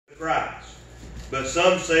Christ. But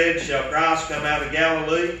some said, Shall Christ come out of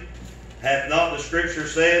Galilee? Hath not the Scripture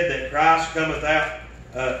said that Christ cometh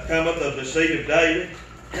of the seed of David,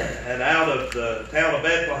 and out of the town of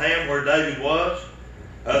Bethlehem where David was?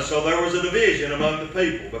 So there was a division among the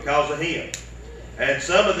people because of him. And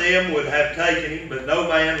some of them would have taken him, but no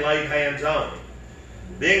man laid hands on him.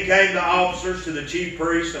 Then came the officers to the chief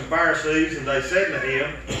priests and Pharisees, and they said to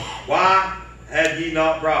him, Why have ye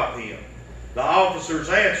not brought him? The officers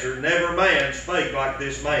answered, Never man spake like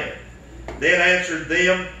this man. Then answered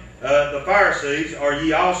them the Pharisees, Are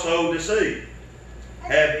ye also deceived?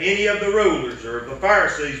 Have any of the rulers or the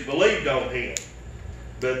Pharisees believed on him?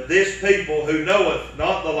 But this people who knoweth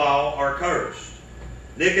not the law are cursed.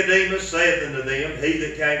 Nicodemus saith unto them, he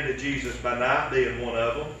that came to Jesus by night, being one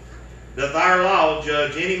of them, Doth our law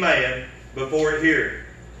judge any man before it heareth,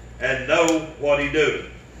 and know what he doeth?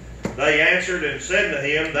 They answered and said to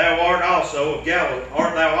him, Art thou also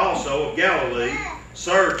of Galilee?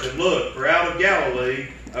 Search and look, for out of Galilee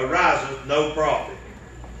ariseth no prophet.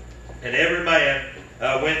 And every man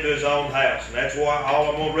went to his own house. And that's why all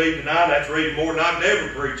I'm going to read tonight, that's reading more than I could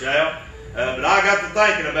ever preach out. But I got to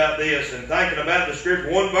thinking about this and thinking about the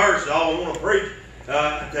Scripture. One verse is all I want to preach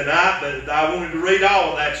tonight, but I wanted to read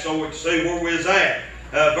all of that so we could see where we was at.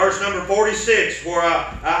 Verse number 46, where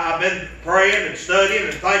I've been praying and studying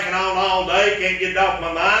and thinking on all day, can't get it off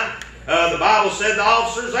my mind. The Bible said the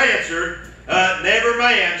officers answered, Never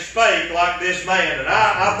man spake like this man. And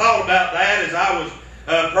I thought about that as I was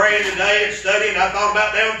praying today and studying. I thought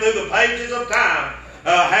about down through the pages of time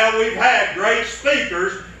how we've had great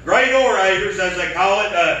speakers, great orators, as they call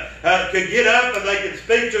it, could get up and they could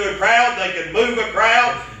speak to a crowd, they could move a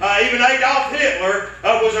crowd. Even Adolf Hitler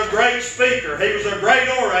was a great speaker. He was a great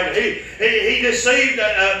orator. He deceived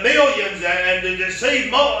millions and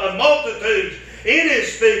deceived multitudes in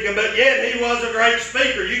his speaking, but yet he was a great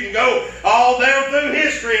speaker. You can go all down through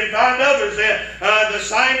history and find others the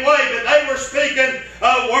same way, but they were speaking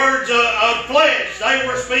words of flesh. They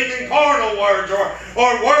were speaking carnal words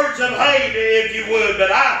or words of hate, if you would. But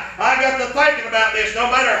I got to thinking about this. No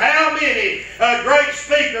matter how many great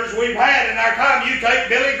speakers we've had in our time, you take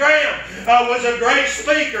Billy Graham was a great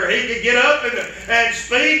speaker. He could get up and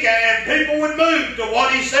speak, and people would move to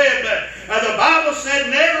what he said. But the Bible said,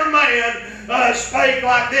 Never man spake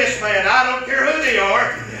like this man. I don't care who they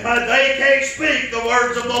are. They can't speak the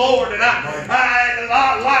words of the Lord. And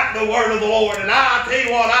I like the word of the Lord. And I'll tell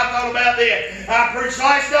you what, I thought about this. I preached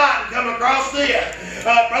last night and come across this.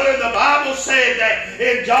 Brother, the Bible said that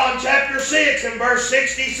in John chapter 6 and verse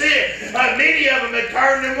 66, many of them had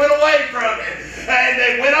turned and went away from him. And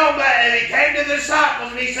they went on back, and he came to the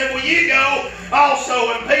disciples, and he said, Will you go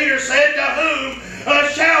also? And Peter said, To whom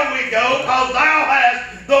shall we go? Because thou hast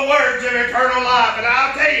the words of eternal life. And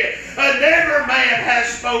I'll tell you, never man has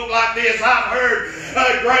spoke like this. I've heard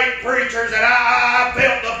great preachers, and I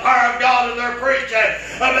felt the power of God in their preaching.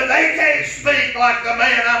 But they can't speak like the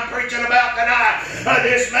man I'm preaching about tonight.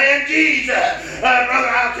 This man, Jesus. Brother,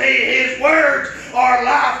 I'll tell you, his words are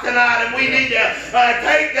life tonight, and we need to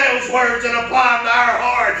take those words and apply them to our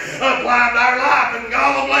heart, apply them to our life, and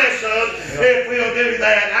God will bless us if we'll do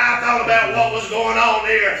that. And I thought about what was going on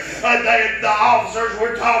here. The officers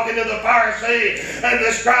were talking to the Pharisees and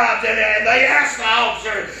the scribes, and they asked the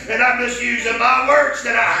officer, and I'm just using my words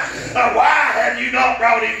tonight, why have you not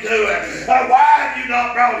brought him to it? Why have you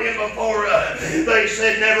not brought him before us? They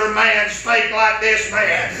said, Never man spake like this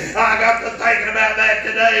man. I got to thinking about that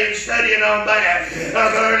today and studying on that. And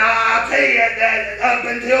I'll tell you that up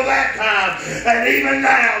until that time, and even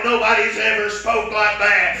now, nobody's ever spoke like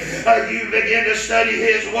that. You begin to study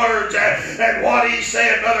his words and what he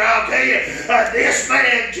said, brother, I'll tell you, this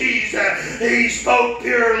man, Jesus, he spoke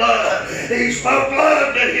pure love. He spoke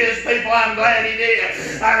love to his people. I'm glad he did.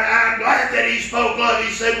 I'm glad that he spoke love. He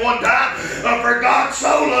said one time, For God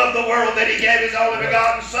so loved the world that he gave his only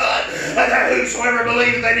begotten Son, that whosoever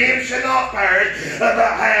believeth in him should not perish, but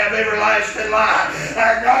have everlasting life.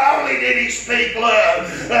 And not only did he speak love,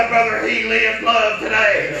 brother, he lived love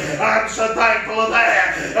today. I'm so thankful of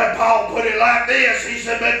that. Paul put it like this. He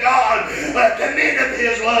said, But God commendeth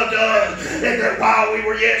his love to us, and that while we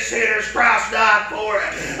were yet sinners, Christ died for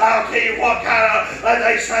it. I'll tell you what kind of,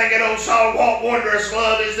 they sang an old song, What Wondrous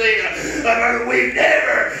Love Is This. Brother, we've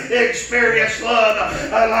never experienced love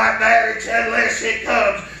like that unless it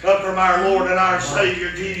comes from our Lord and our Savior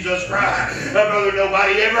Jesus Christ. Brother,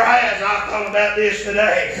 nobody ever has. I thought about this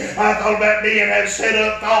today. I thought about men have set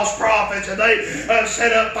up false prophets, and they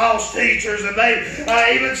set up false teachers, and they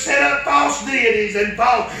even set up false deities and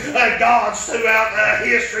false gods throughout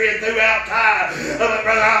history and throughout time. But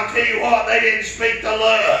brother, I'll tell you what, they didn't speak the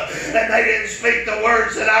love, and they didn't speak the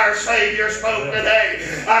words that our Savior spoke today.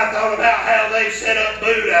 I thought about how they set up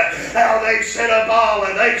Buddha, how they set up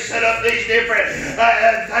Allah, they set up these different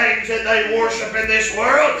things that they worship in this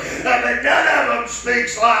world, but none of them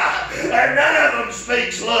speaks life, and none of them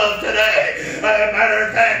speaks love today. Matter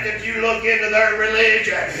of fact, if you look into their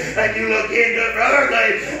religion, and you look into it, brother,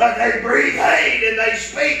 they breathe hate and they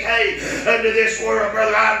speak hate unto this world.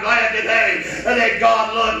 Brother, I'm glad today that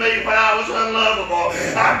God loved me when I was unlovable.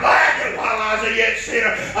 I'm glad that while I was yet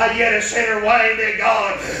a sinner waiting, that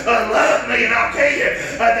God loved me. And I'll tell you,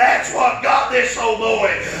 that's what got this old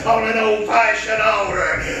boy on an old-fashioned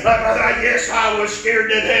altar. Brother, yes, I was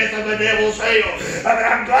scared to death of the devil's hell, but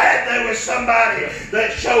I'm glad there was somebody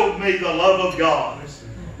that showed me the love of God.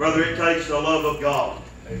 Brother, it takes the love of God.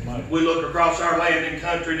 We look across our land and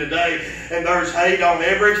country today, and there's hate on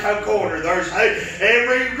every corner. There's hate.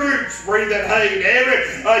 Every group's breathing hate.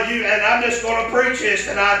 And I'm just going to preach this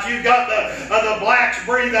tonight. You've got the blacks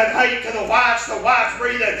breathing hate to the whites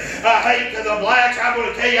breathing hate to the blacks. I'm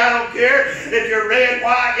going to tell you, I don't care if you're red,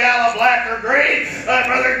 white, yellow, black, or green.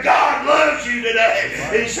 Brother, God loves you today.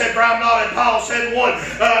 He said, for I'm not, and Paul said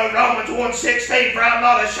Romans 1:16, for I'm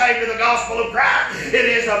not ashamed of the gospel of Christ. It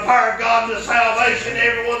is the power of God to salvation to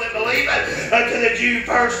everyone that believeth, to the Jew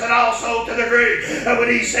first and also to the Greek. When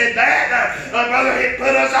he said that, brother, it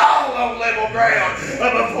put us all on level ground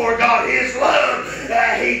before God. His love,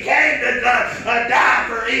 He came to die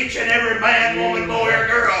for each and every man, woman, boy, or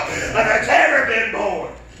girl that's ever been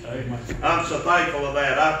born. I'm so thankful of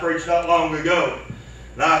that. I preached not long ago,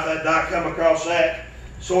 and I come across that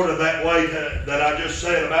sort of that way that I just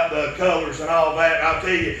said about the colors and all that. I'll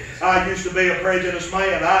tell you, I used to be a prejudiced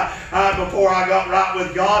man. Before I got right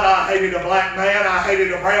with God, I hated a black man, I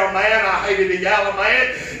hated a brown man, I hated a yellow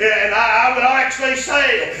man, and I would actually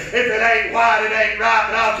say, if it ain't white, it ain't right.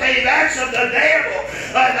 But I'll tell you, that's of the devil.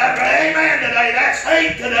 Amen today. That's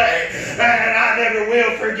hate today. And I never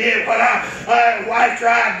will forget when after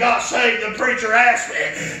I got saved, the preacher asked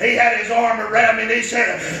me, he had his arm around me, and he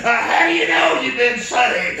said, how do you know you've been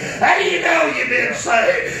saved? How do you know you've been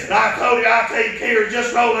saved? And I told you, I'll tell you, tears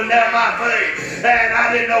just rolling down my face. And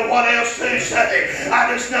I didn't know what else to say.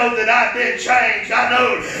 I just know that I've been changed. I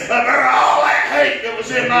know all that hate that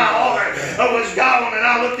was in my heart was gone. And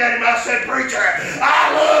I looked at him and I said, preacher,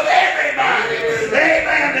 I love everybody.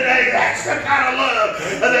 Amen today. That's the kind of love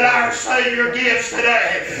that our Savior gives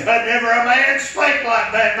today. Never a man spake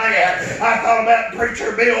like that man. I thought about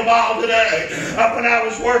preacher Bill Ball today. When I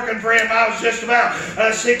was working for him, I was just about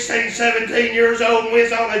 16, 17 years old, and we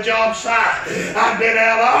was on a job site. I'd been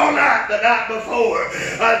out all night the night before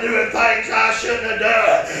doing things I shouldn't have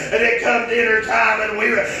done. And it come dinner time, and we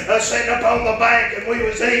were sitting up on the bank, and we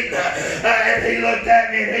was eating. And he looked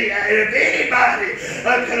at me, and if anybody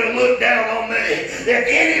could have looked down on me, if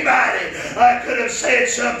anybody could have said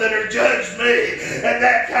something or judged me, at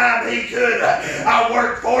that time he could. I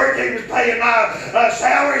worked for it. He was paying my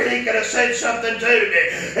salary. He could have said something to me.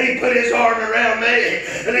 He put his arm around me,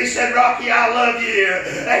 and he said, Rocky, I love you,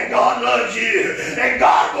 and God loves you, and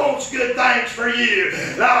God wants good things for you.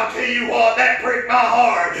 And I'll tell you what, that pricked my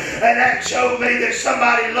heart, and that showed me that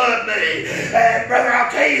somebody loved me. And brother,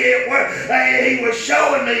 I'll tell you, he was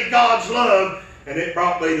showing me God's love, and it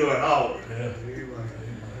brought me to an altar.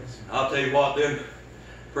 I'll tell you what, then,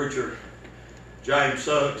 preacher James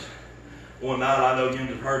Suggs, one night, I know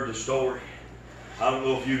you've heard the story. I don't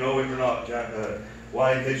know if you know him or not,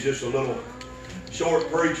 Wayne. He's just a little short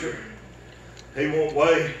preacher. He won't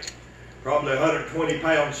weigh probably 120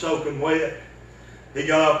 pounds soaking wet. He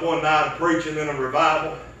got up one night preaching in a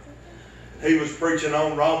revival. He was preaching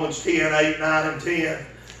on Romans 10, 8, 9, and 10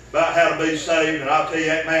 about how to be saved. And I'll tell you,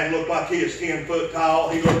 that man looked like he was 10 foot tall.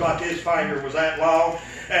 He looked like his finger was that long.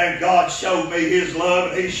 And God showed me His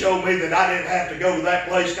love, and He showed me that I didn't have to go to that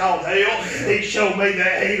place called hell. He showed me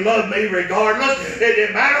that He loved me regardless. It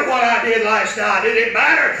didn't matter what I did last night. It didn't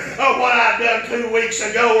matter what I'd done 2 weeks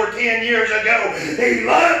ago or 10 years ago. He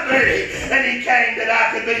loved me, and He came that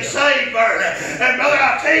I could be saved, brother. And brother,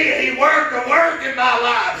 I'll tell you, He worked a work in my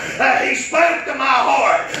life. He spoke to my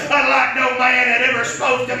heart like no man had ever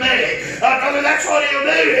spoke to me. Brother, that's what He'll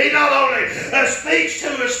do. He not only speaks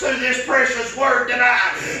to us through this precious word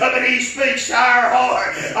tonight, but He speaks to our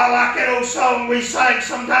heart. I like that old song we sang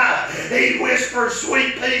sometime. He whispers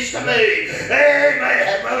sweet peace to me.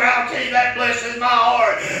 Amen. Brother, I'll tell you, that blesses my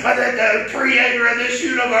heart. That the Creator of this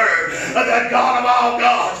universe, the God of all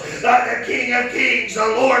gods, the King of kings, the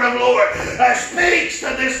Lord of lords, speaks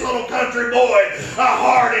to this little country boy a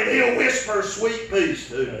heart, and He'll whisper sweet peace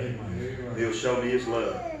to me. He'll show me His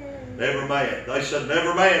love. Never man. They said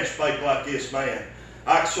never man spake like this man.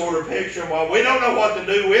 I can sort of picture him. Well, we don't know what to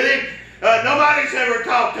do with him. Nobody's ever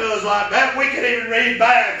talked to us like that. We can even read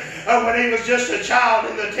back when he was just a child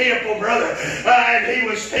in the temple, brother, and he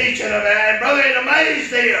was teaching them. And brother, it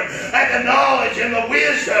amazed him at the knowledge and the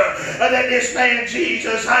wisdom that this man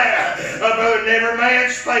Jesus had. Brother, never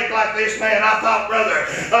man spake like this man. I thought, brother,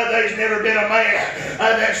 there's never been a man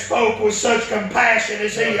that spoke with such compassion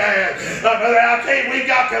as he had. Brother, I'll tell you,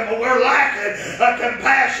 we're lacking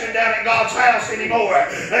compassion down at God's house anymore.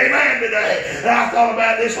 Amen today. And I thought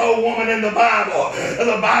about this old woman in the Bible.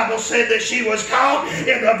 The Bible said that she was caught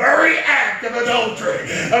in the very act of adultery.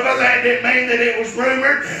 But that didn't mean that it was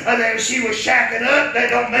rumored that she was shacking up.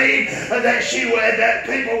 That don't mean that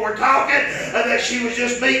people were talking, that she was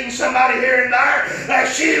just meeting somebody here and there.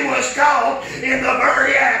 That she was caught in the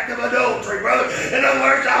very act of adultery, brother. In other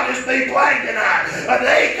words, I'll just be plain tonight.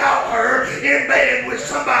 They caught her in bed with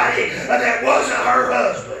somebody that wasn't her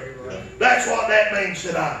husband. That's what that means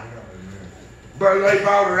tonight. Brother, they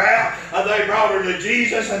brought her out. They brought her to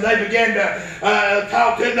Jesus, and they began to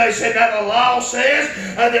talk to him. They said, now the law says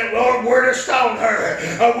that, Lord, we're to stone her.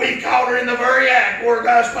 We caught her in the very act. We're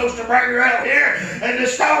supposed to bring her out here and to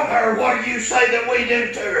stone her. What do you say that we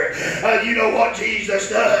do to her? You know what Jesus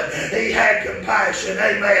done? He had compassion.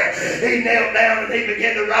 Amen. He knelt down and he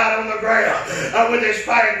began to write on the ground with his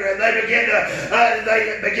finger. And they began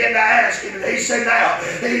to ask him. And he said, now,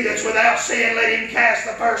 he that's without sin, let him cast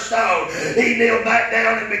the first stone. He knelt back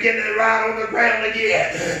down and began to write on the ground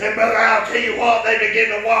again. And brother, I'll tell you what, they began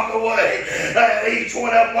to walk away. Each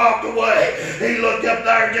one of them walked away. He looked up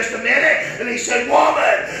there in just a minute and he said,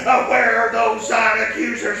 woman, where are those thine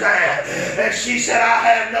accusers at? And she said, I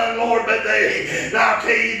have none, Lord, but thee. And I'll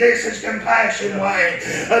tell you, this is compassion, Wayne.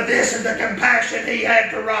 This is the compassion he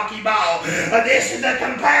had for Rocky Ball. This is the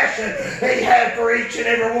compassion he had for each and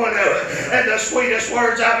every one of us. And the sweetest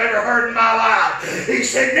words I've ever heard in my life. He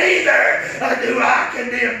said, neither do I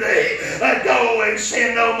condemn thee. Go and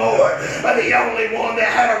sin no more. The only one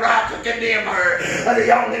that had a right to condemn her,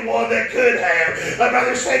 the only one that could have. My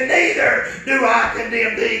brother said, neither do I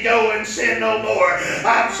condemn thee. Go and sin no more.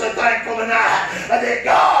 I'm so thankful tonight that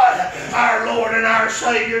God, our Lord and our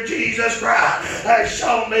Savior Jesus Christ, has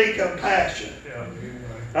shown me compassion.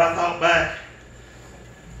 I thought back.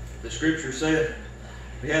 The scripture said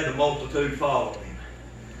he had the multitude follow him.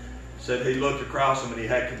 It said he looked across them and he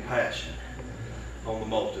had compassion on the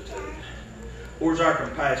multitude. Where's our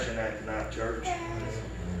compassion at tonight, church?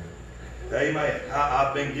 Amen.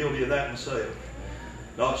 I've been guilty of that myself.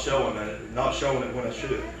 Not showing it when I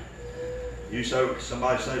should.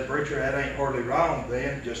 Somebody said, preacher, that ain't hardly wrong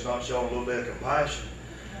then, just not showing a little bit of compassion.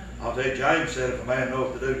 I'll tell you, James said, if a man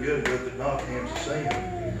knoweth to do good and doeth it not, him's a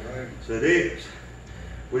sin. So it is.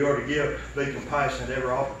 We ought to be compassionate every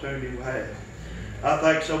opportunity we have. I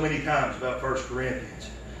think so many times about 1 Corinthians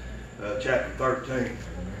chapter 13.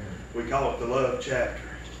 We call it the love chapter.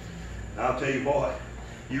 And I'll tell you what,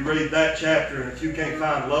 you read that chapter, and if you can't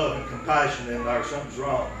find love and compassion in there, something's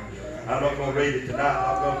wrong. I'm not going to read it tonight.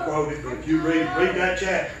 I'm going to quote it, but if you read that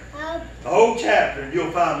chapter, the whole chapter, and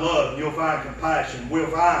you'll find love, and you'll find compassion. We'll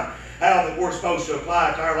find how that we're supposed to apply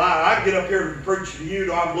it to our life. I can get up here and preach to you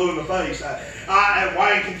till I'm blue in the face.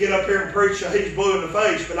 Wayne can get up here and preach till he's blue in the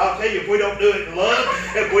face. But I'll tell you, if we don't do it in love,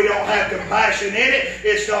 if we don't have compassion in it,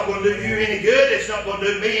 it's not going to do you any good. It's not going to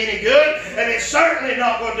do me any good. And it's certainly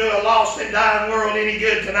not going to do a lost and dying world any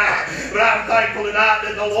good tonight. But I'm thankful tonight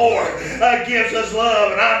that the Lord gives us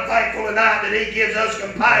love. And I'm thankful tonight that He gives us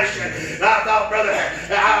compassion. And I thought, brother,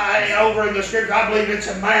 over in the scripture, I believe it's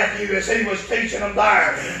in Matthew, as he was teaching them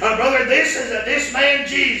there. Brother, this man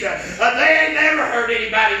Jesus, they ain't never heard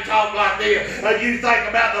anybody talk like this. You think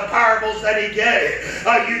about the parables that he gave.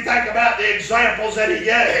 You think about the examples that he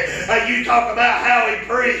gave. You talk about how he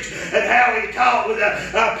preached and how he taught with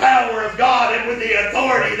the power of God and with the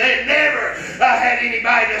authority. They never had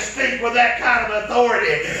anybody to speak with that kind of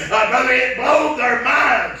authority. Brother, it blew their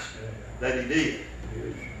minds that he did.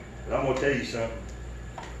 But I'm going to tell you something.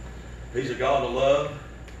 He's a God of love.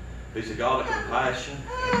 He's a God of compassion.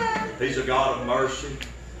 He's a God of mercy.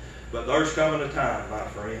 But there's coming a time, my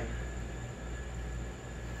friend,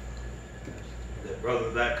 that,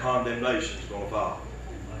 brother, that condemnation is going to fall.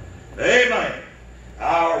 Amen.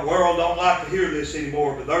 Our world don't like to hear this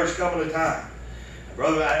anymore, but there's coming a time.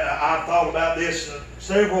 Brother, I thought about this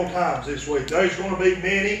several times this week. There's going to be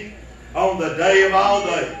many on the day of all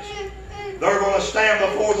days. They're going to stand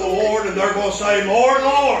before the Lord and they're going to say, Lord,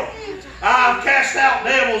 Lord, I've cast out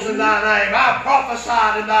devils in thy name. I've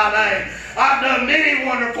prophesied in thy name. I've done many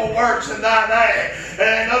wonderful works in thy name.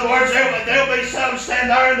 And in other words, there'll be some stand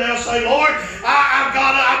there and they'll say, Lord,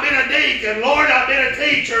 I've been a deacon. Lord, I've been a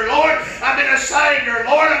teacher. Lord, I've been a singer.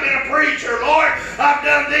 Lord, I've been a preacher. Lord, I've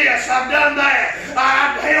done this. I've done that.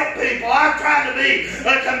 I've helped people. I've tried to be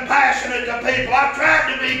compassionate to people. I've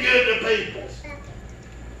tried to be good to people.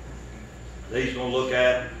 He's going to look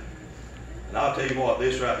at him. And I'll tell you what,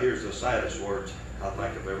 this right here is the saddest words I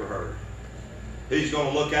think I've ever heard. He's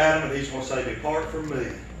going to look at him and he's going to say, depart from me,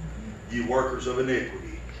 you workers of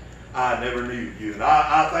iniquity. I never knew you. And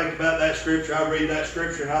I think about that scripture. I read that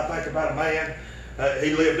scripture and I think about a man.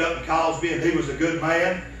 He lived up in Cosby and he was a good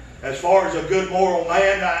man. As far as a good moral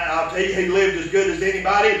man, I'll tell you, he lived as good as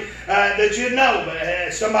anybody that you'd know.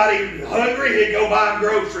 But somebody hungry, he'd go buy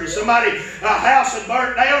groceries. Somebody, a house had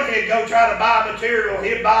burnt down, he'd go try to buy material.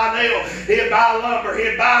 He'd buy nail, he'd buy lumber,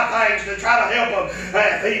 he'd buy things to try to help them.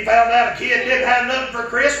 If he found out a kid didn't have nothing for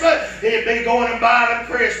Christmas, he'd be going and buying them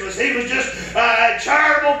Christmas. He was just a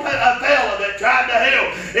charitable fella that tried to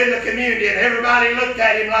help in the community, and everybody looked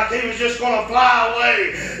at him like he was just going to fly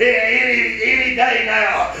away any day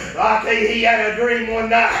now. I tell you, he had a dream one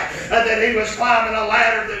night that he was climbing a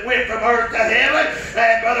ladder that went from earth to heaven.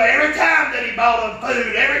 And brother, every time that he bought him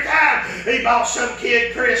food, every time he bought some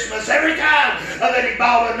kid Christmas, every time that he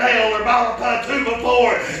bought a nail or bought a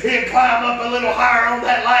 2x4, he'd climb up a little higher on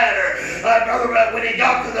that ladder. Brother, when he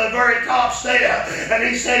got to the very top step, and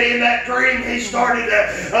he said in that dream he started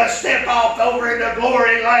to step off over into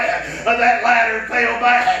glory land, that ladder fell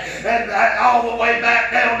back and all the way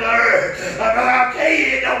back down to earth. Brother, I'll tell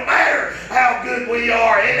you, it don't matter how good we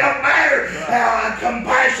are. It don't matter how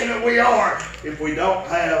compassionate we are if we don't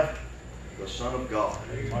have the Son of God.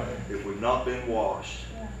 If we've not been washed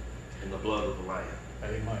in the blood of the Lamb.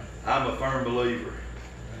 Amen. I'm a firm believer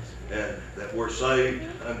that we're saved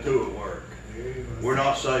unto a work. We're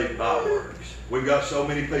not saved by works. We've got so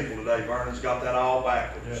many people today, Vernon's got that all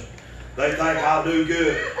backwards. They think I'll do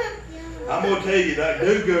good. I'm going to tell you that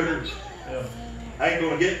do-gooders ain't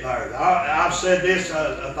going to get there. I've said this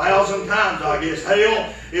 1,000 times, I guess.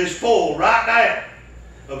 Hell is full right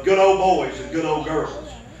now of good old boys and good old girls.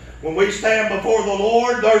 When we stand before the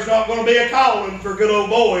Lord, there's not going to be a calling for good old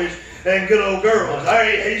boys and good old girls.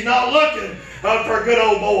 He's not looking for good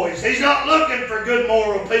old boys. He's not looking for good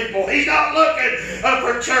moral people. He's not looking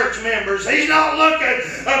for church members. He's not looking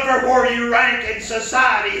for where you rank in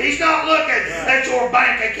society. He's not looking at your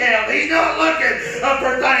bank account. He's not looking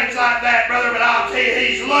for things like that, brother. But I'll tell you,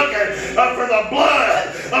 he's looking for the blood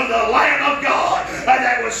of the Lamb of God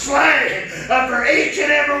that was slain for each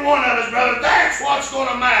and every one of us, brother. That's what's going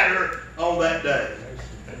to matter on that day.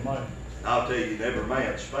 I'll tell you, never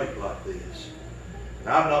man spake like this. And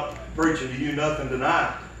I'm not preaching to you nothing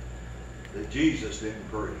tonight that Jesus didn't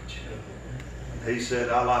preach. He said,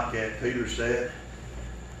 I like that. Peter said,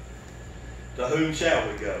 to whom shall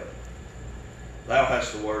we go? Thou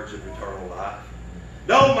hast the words of eternal life.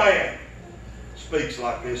 No man speaks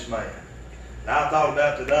like this man. And I thought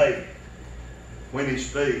about today when he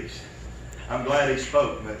speaks. I'm glad he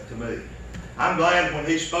spoke to me. I'm glad when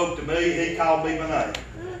he spoke to me, he called me by name.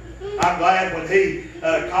 I'm glad when he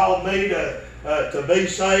called me to be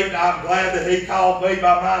saved. I'm glad that he called me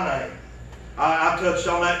by my name. I touched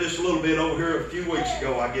on that just a little bit over here a few weeks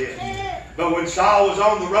ago, I guess. But when Saul was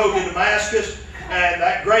on the road to Damascus, and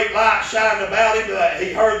that great light shined about him,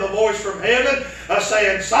 he heard the voice from heaven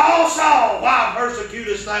saying, Saul, Saul, why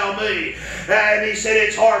persecutest thou me? And he said,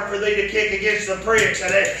 it's hard for thee to kick against the pricks.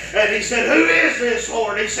 And he said, who is this,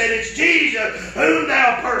 Lord? He said, it's Jesus whom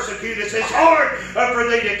thou persecutest. It's hard for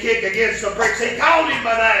thee to kick against the pricks. He called him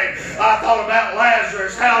by name. I thought about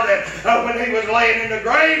Lazarus, how that when he was laying in the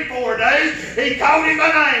grave 4 days, he called him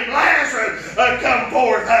by name. Lazarus, come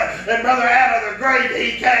forth. And brother, out of the grave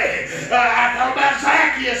he came. I thought about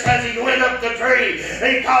Zacchaeus as he went up the tree.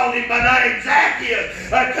 He called him by name. Zacchaeus,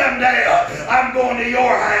 come down. I'm going to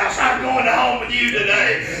your house. I'm going to home with you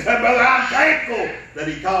today. And brother, I'm thankful that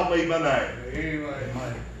he called me by name.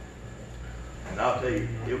 Amen. And I'll tell you,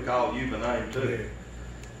 he'll call you by name too.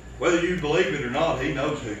 Whether you believe it or not, he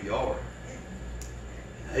knows who you are.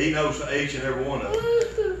 He knows each and every one of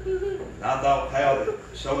them. And I thought how that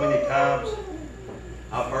so many times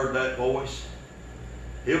I've heard that voice.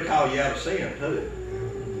 He'll call you out of sin too.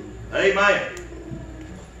 Amen.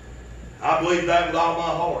 I believe that with all my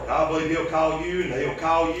heart. I believe he'll call you and he'll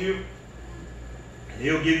call you.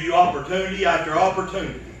 He'll give you opportunity after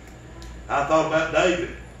opportunity. I thought about David.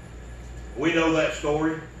 We know that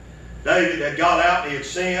story. David had got out and he had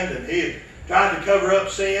sinned, and he had tried to cover up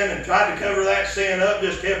sin and tried to cover that sin up,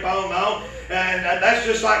 just kept on and on. And that's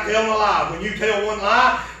just like telling a lie. When you tell one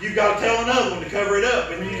lie, you've got to tell another one to cover it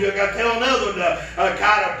up. And you've got to tell another one to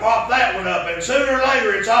kind of prop that one up. And sooner or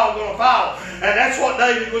later, it's all going to fall. And that's what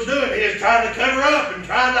David was doing. He was trying to cover up and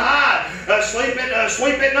trying to hide, sweep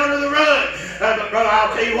it under the rug. But brother,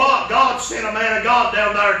 I'll tell you what, God sent a man of God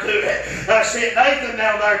down there to him. Sent Nathan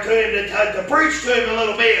down there to him to preach to him a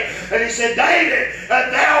little bit. And he said, David,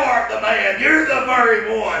 thou art the man. You're the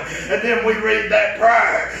very one. And then we read that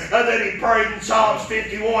prayer that he prayed in Psalms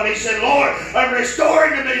 51. He said, Lord, restore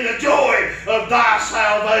to me the joy of thy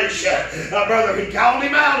salvation. Brother, he called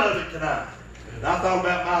him out of it tonight. And I thought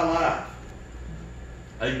about my life.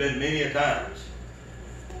 There's been many a times.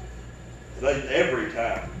 Every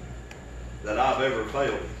time that I've ever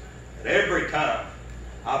failed, and every time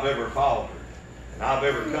I've ever faltered, and I've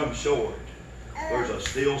ever come short, there's a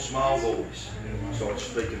still small voice starts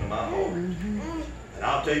speaking to my heart. And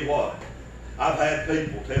I'll tell you what, I've had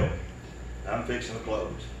people tell me, I'm fixing to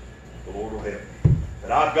close, the Lord will help me,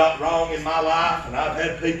 that I've got wrong in my life, and I've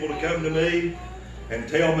had people to come to me and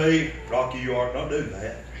tell me, Rocky, you aren't going to do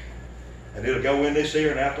that. And it'll go in this ear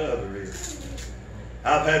and out the other ear.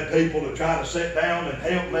 I've had people to try to sit down and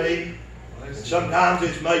help me. And sometimes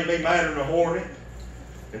it's made me madder than a hornet.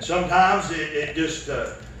 And sometimes it just,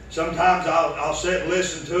 sometimes I'll sit and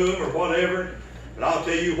listen to them or whatever. But I'll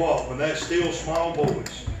tell you what, when that still small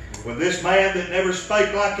voice, when this man that never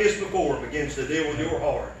spake like this before begins to deal with your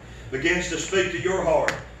heart, begins to speak to your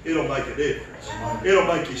heart, it'll make a difference. It'll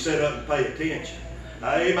make you sit up and pay attention.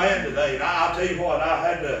 Amen today. And I'll tell you what, I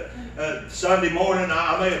had to, Sunday morning,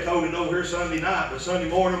 I may have told it over here Sunday night, but Sunday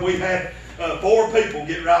morning we had 4 people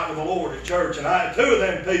get right with the Lord at church, and I had 2 of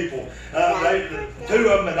them people. 2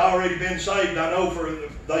 of them had already been saved. I know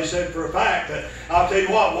they said for a fact that I'll tell you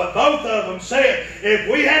what both of them said, if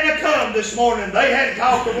we had to come this morning, they had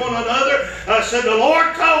talked to one another. Said the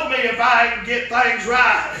Lord told me if I hadn't get things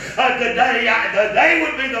right, the day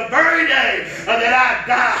would be the very day that I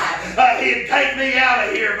died. He'd take me out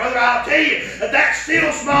of here, brother. I'll tell you that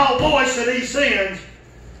still small voice that he sends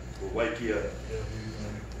will wake you up.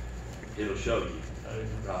 It'll show you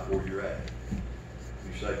right where you're at.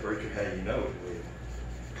 You say, preacher, how you know it will?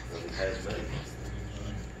 Well, it has me.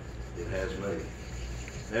 It has me.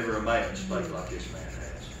 Never a man spake like this man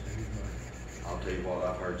has. I'll tell you what,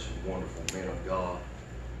 I've heard some wonderful men of God.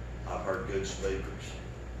 I've heard good speakers.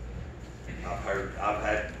 I've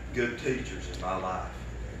had good teachers in my life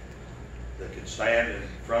that could stand in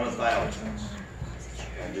front of thousands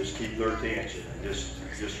and just keep their attention, and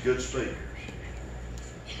just good speakers.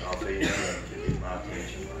 I'll tell you nothing to get my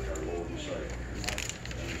attention like our Lord and Savior,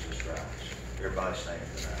 Jesus Christ. Everybody stand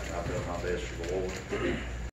tonight. I've done my best for the Lord.